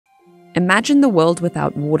Imagine the world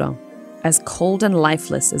without water, as cold and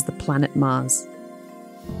lifeless as the planet Mars.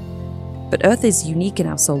 But Earth is unique in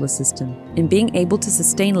our solar system in being able to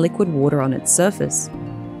sustain liquid water on its surface.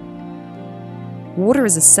 Water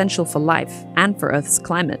is essential for life and for Earth's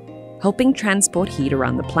climate, helping transport heat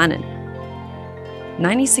around the planet.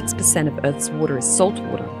 96% of Earth's water is salt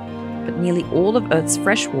water, but nearly all of Earth's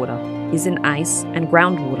fresh water is in ice and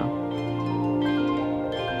groundwater.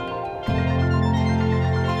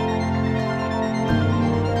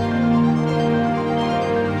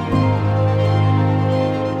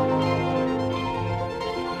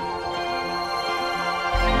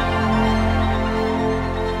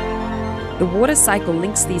 The water cycle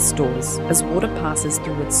links these stores as water passes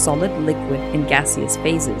through its solid, liquid, and gaseous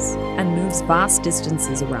phases and moves vast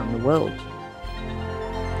distances around the world.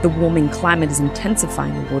 The warming climate is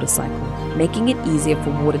intensifying the water cycle, making it easier for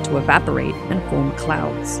water to evaporate and form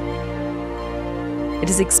clouds. It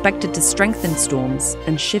is expected to strengthen storms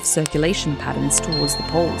and shift circulation patterns towards the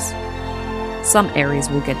poles. Some areas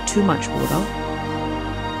will get too much water,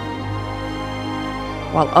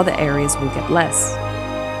 while other areas will get less.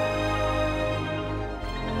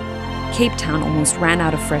 Cape Town almost ran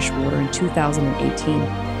out of fresh water in 2018.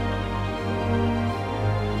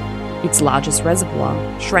 Its largest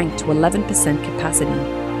reservoir shrank to 11% capacity.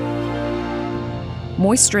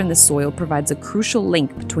 Moisture in the soil provides a crucial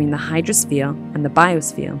link between the hydrosphere and the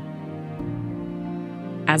biosphere.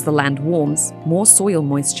 As the land warms, more soil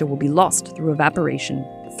moisture will be lost through evaporation,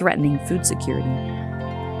 threatening food security.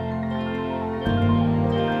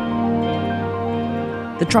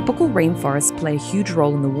 The tropical rainforests play a huge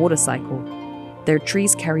role in the water cycle. Their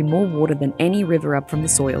trees carry more water than any river up from the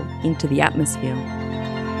soil into the atmosphere.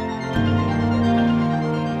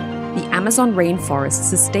 The Amazon rainforest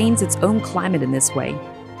sustains its own climate in this way,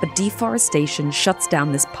 but deforestation shuts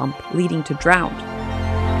down this pump, leading to drought.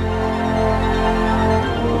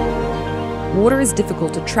 Water is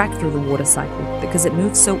difficult to track through the water cycle because it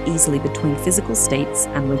moves so easily between physical states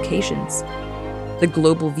and locations. The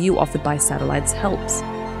global view offered by satellites helps.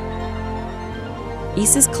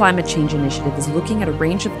 ESA's Climate Change Initiative is looking at a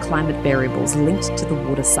range of climate variables linked to the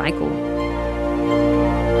water cycle.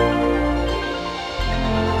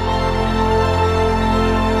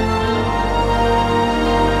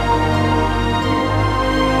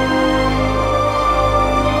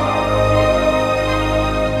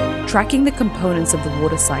 Tracking the components of the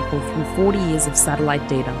water cycle through 40 years of satellite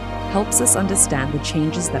data helps us understand the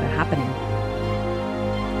changes that are happening.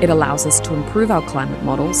 It allows us to improve our climate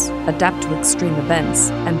models, adapt to extreme events,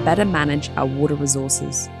 and better manage our water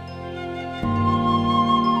resources.